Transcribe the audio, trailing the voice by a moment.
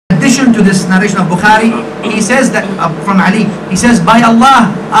addition to this narration of Bukhari, he says that from Ali, he says, by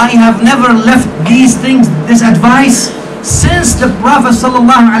Allah, I have never left these things, this advice, since the Prophet ﷺ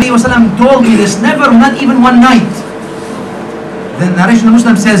told me this, never, not even one night. The narration of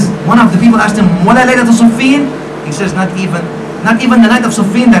Muslim says, one of the people asked him, Wala laylat al-Suffin? He says, not even the night of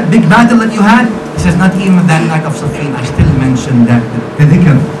Suffin, that big battle that you had. He says, not even that night of Suffin, I still mention that, the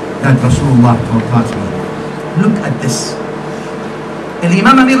dhikr that Rasulullah taught me. Look at this.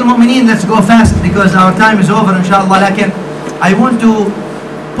 Imam Amirul-Mu'minin, let's go fast because our time is over, inshallah. I want to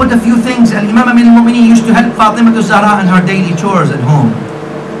put a few things. Imam Amirul-Mu'minin used to help Fatima Az-Zahra in her daily chores at home.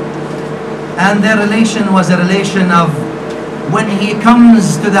 And their relation was a relation of, when he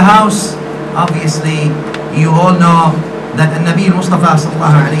comes to the house, obviously, you all know that Nabi Mustafa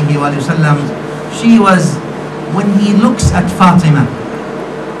sallallahu alayhi wa sallam, she was, when he looks at Fatima,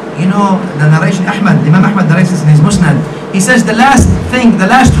 you know, the narration, Imam Ahmad narrates this in his Musnad. He says the last thing, the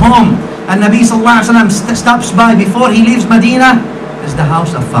last home, and Nabi sallallahu alayhi wa sallam stops by before he leaves Medina, is the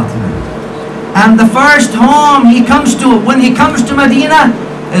house of Fatima. And the first home he comes to, when he comes to Medina,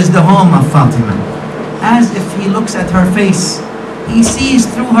 is the home of Fatima. As if he looks at her face, he sees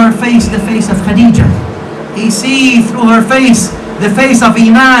through her face the face of Khadija. He sees through her face the face of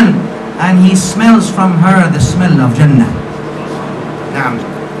Iman, and he smells from her the smell of Jannah.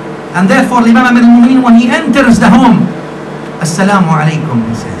 And therefore, Imam Amirul-Mu'minin, when he enters the home, Assalamu alaikum,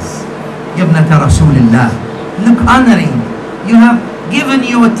 he says, Yabnata Rasulillah. Look, honoring. You have given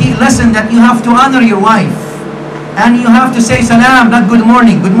you a lesson that you have to honor your wife. And you have to say salam, not good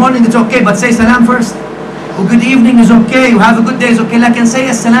morning. Good morning is okay, but say salam first. Or good evening is okay, you have a good day is okay. Like, and say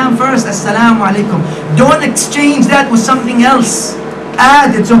as-salam first, Assalamu alaikum. Don't exchange that with something else.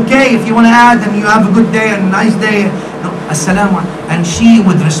 Add, it's okay if you want to add and you have a good day and a nice day. No, Assalamu alaikum. And she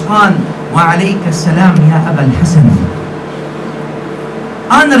would respond, Wa alayka as-salam ya Abul Hasan.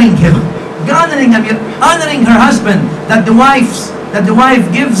 Honoring him, honoring her husband, that the wife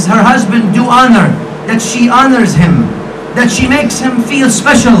gives her husband due honor, that she honors him, that she makes him feel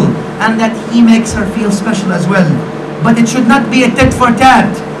special, and that he makes her feel special as well. But it should not be a tit for tat,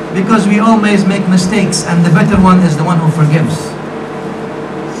 because we always make mistakes, and the better one is the one who forgives.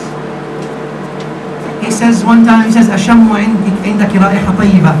 He says one time, he says, Ashammu indaki ra'iha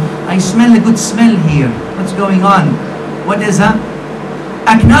tayyiba. I smell a good smell here. What's going on? What is that?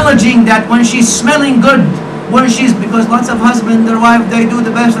 Acknowledging that when she's smelling good, when she's, because lots of husbands, their wife, they do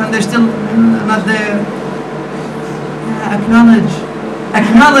the best and they're still not there.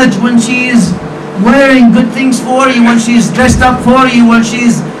 Acknowledge when she's wearing good things for you, when she's dressed up for you, when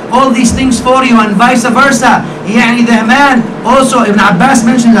she's all these things for you, and vice versa. Yani the man also, Ibn Abbas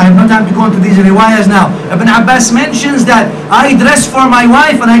mentions, I have no time to go into these riwayas now. Ibn Abbas mentions that I dress for my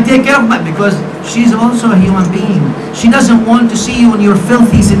wife and I take care of my, because she's also a human being. She doesn't want to see you in your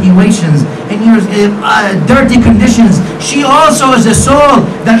filthy situations, in your dirty conditions. She also is a soul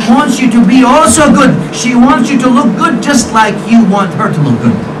that wants you to be also good. She wants you to look good just like you want her to look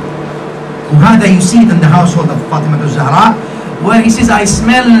good. وهذا you see it in the household of Fatima Az-Zahra, where he says, I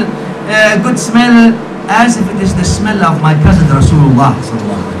smell good smell as if it is the smell of my cousin Rasulullah,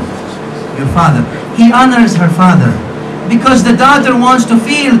 your father. He honors her father, because the daughter wants to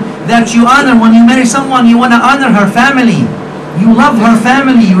feel that you honor. When you marry someone, you want to honor her family. You love her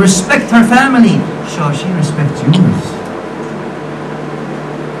family, you respect her family. So she respects yours.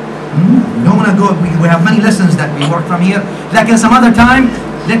 We don't want to go, we have many lessons that we work from here. Like in some other time,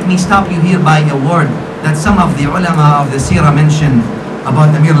 let me stop you here by a word that some of the ulama of the seerah mentioned about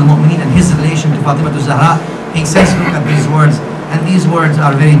Amirul-Mu'minin and his relation to Fatima Az-Zahra. He says, look at these words, and these words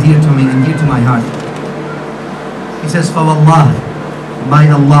are very dear to me and dear to my heart. He says, فَوَاللَّهِ, by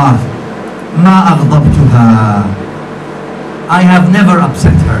Allah, مَا أَغْضَبْتُهَا, I have never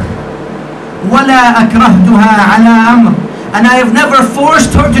upset her. وَلَا أَكْرَهْتُهَا عَلَىٰ أَمْرٍ, and I have never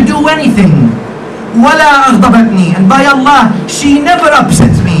forced her to do anything. وَلَا أَغْضَبَتْنِي, and by Allah, she never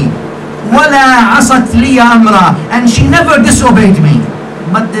upsets me. وَلَا عَصَتْ لِيَ أَمْرًا, and she never disobeyed me.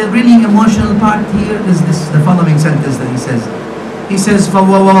 But the really emotional part here is this, the following sentence that he says. He says,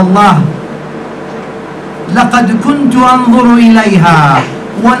 فَوَاللَّهِ لَقَدْ كُنْتُ أَنظُرُ إِلَيْهَا,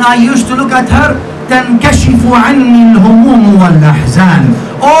 when I used to look at her, تَنْكَشِفُ عَنِّي الْهُمُومُ وَالْأَحْزَانُ,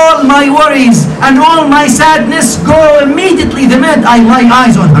 all my worries and all my sadness go immediately the minute I lay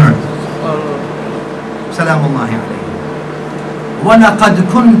eyes on her. سلام الله عليه. وَلَقَدْ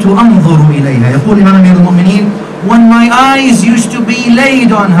كُنْتُ أَنظُرُ إِلَيْهَا, يقول Imam Amirul-Mu'minin, when my eyes used to be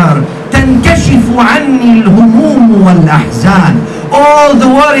laid on her, تَنْكَشِفُ عَنِّي الْهُمُومُ وَالْأَحْزَانُ, all the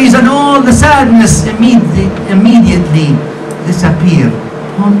worries and all the sadness immediately disappear.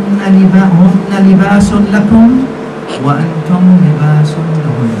 هُنَّ لِبَاسٌ لَكُمْ وَأَنْتُمْ لِبَاسٌ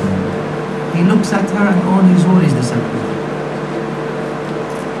لَهُنَّ, looks at her and all his worries disappear.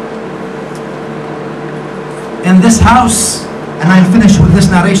 In this house, and I'll finish with this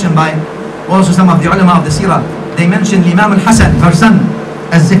narration by also some of the ulama of the seerah. They mentioned Imam al-Hasan, her son,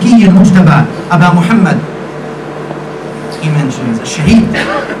 Az-Zaki al-Mujtaba, Aba Muhammad. He mentions Shaykh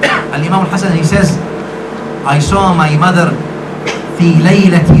Al-Imam al-Hasan, he says, I saw my mother في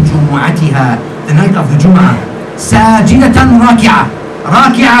ليلة جمعتها, the night of the Jum'ah, ساجدة راكعة,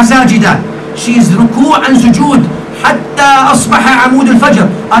 راكعة ساجدة. She is ruku' and sujood حتى أصبح عمود الفجر,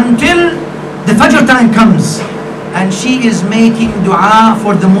 until the Fajr time comes, and she is making dua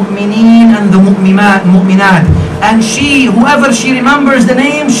for the mu'mineen and the mu'minat. And she, whoever she remembers the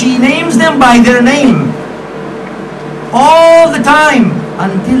name, she names them by their name all the time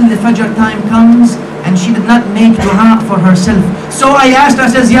until the Fajr time comes, and she did not make dua for herself. So I asked her, I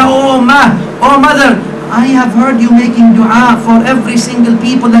says, Ya oh mother, I have heard you making dua for every single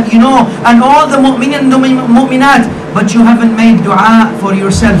people that you know and all the mu'minin and the mu'minat, but you haven't made dua for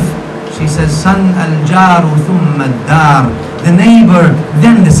yourself. She says, son, al-jaru thumma ad-dar, the neighbor,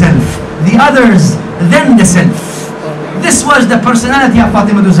 then the self, the others, then the self. This was the personality of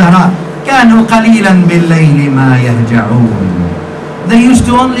Fatima Az-Zahra. كانوا قليلا بالليل ما يهجعون. They used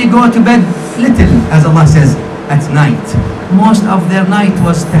to only go to bed little, as Allah says, at night. Most of their night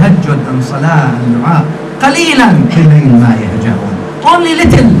was tahajjud and salah and dua. قليلا بالليل ما يهجعون. Only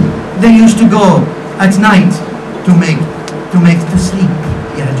little they used to go at night to sleep.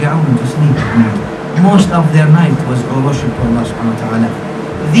 يهجعون, to sleep at night. Most of their night was worship to Allah subhanahu wa ta'ala.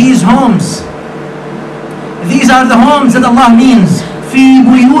 These homes, these are the homes that Allah means. في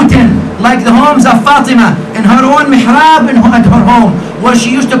بيوت, like the homes of Fatima in her own mihrab at her home, where she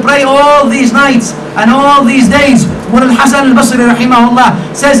used to pray all these nights and all these days. When Al-Hasan al-Basri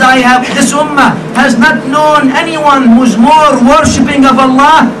rahimahullah says, this ummah has not known anyone who's more worshipping of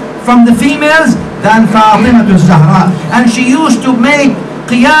Allah from the females than Fatima Az-Zahra. And she used to make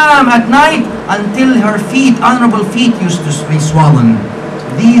qiyam at night until her feet, honorable feet, used to be swollen.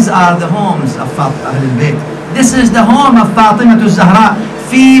 These are the homes of Ahlul Bayt. This is the home of Fatima Az-Zahra.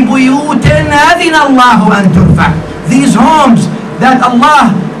 في بيوت أذن الله أن ترفع. These homes that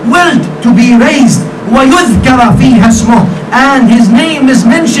Allah willed to be raised. ويذكر فيها اسمه, and His name is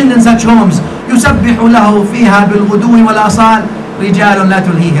mentioned in such homes. يسبح له فيها بالغدو والآصال رجال لا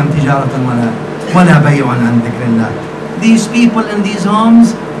تلهيهم تجارة ولا بيع عن ذكر الله. These people in these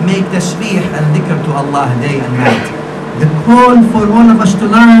homes make tasbih and dhikr to Allah day and night. The call for all of us to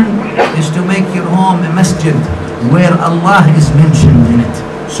learn is to make your home a masjid where Allah is mentioned in it,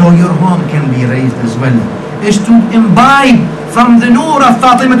 so your home can be raised as well. Is to imbibe from the nur of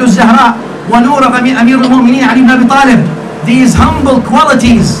Fatima Az-Zahra wa nur of Amirul-Mu'minin Ali ibn Abi Taleb, these humble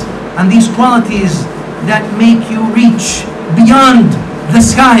qualities, and these qualities that make you reach beyond the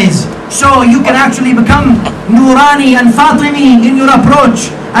skies, so you can actually become Nurani and Fatimi in your approach,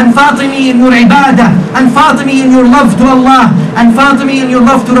 and Fatimi in your ibadah, and Fatimi in your love to Allah, and Fatimi in your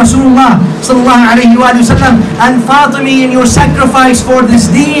love to Rasulullah sallallahu alayhi wa sallam, and Fatimi in your sacrifice for this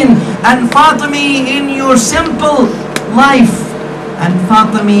deen, and Fatimi in your simple life, and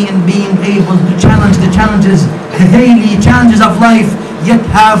Fatimi in being able to challenge the challenges, the daily challenges of life, yet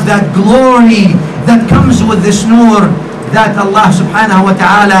have that glory that comes with this nur that Allah subhanahu wa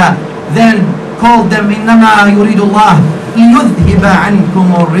ta'ala then called them, إنما يريد الله ليذهب عنكم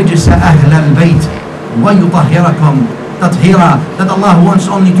الرجس أهل البيت ويطهركم تطهيرا. That Allah wants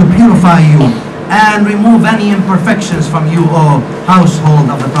only to purify you and remove any imperfections from you, O household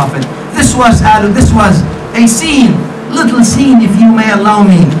of the Prophet. This was a scene, little scene, if you may allow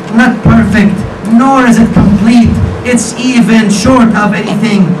me, not perfect, nor is it complete. It's even short of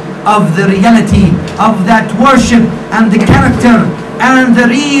anything of the reality of that worship and the character and the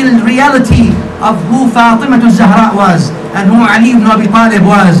real reality of who Fatima Az-Zahra was, and who Ali ibn Abi Talib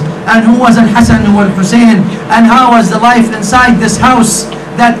was, and who was Al-Hasan and Al-Husayn, and how was the life inside this house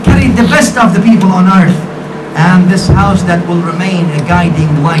that carried the best of the people on earth, and this house that will remain a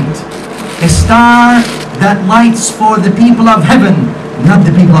guiding light, a star that lights for the people of heaven, not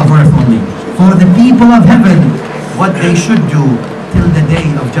the people of earth only, for the people of heaven, what they should do till the day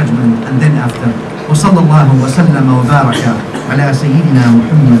of judgment and then after. وصلى الله وسلم وبارك على سيدنا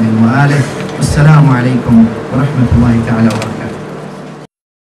محمد وآله. والسلام عليكم ورحمة الله تعالى وبركاته.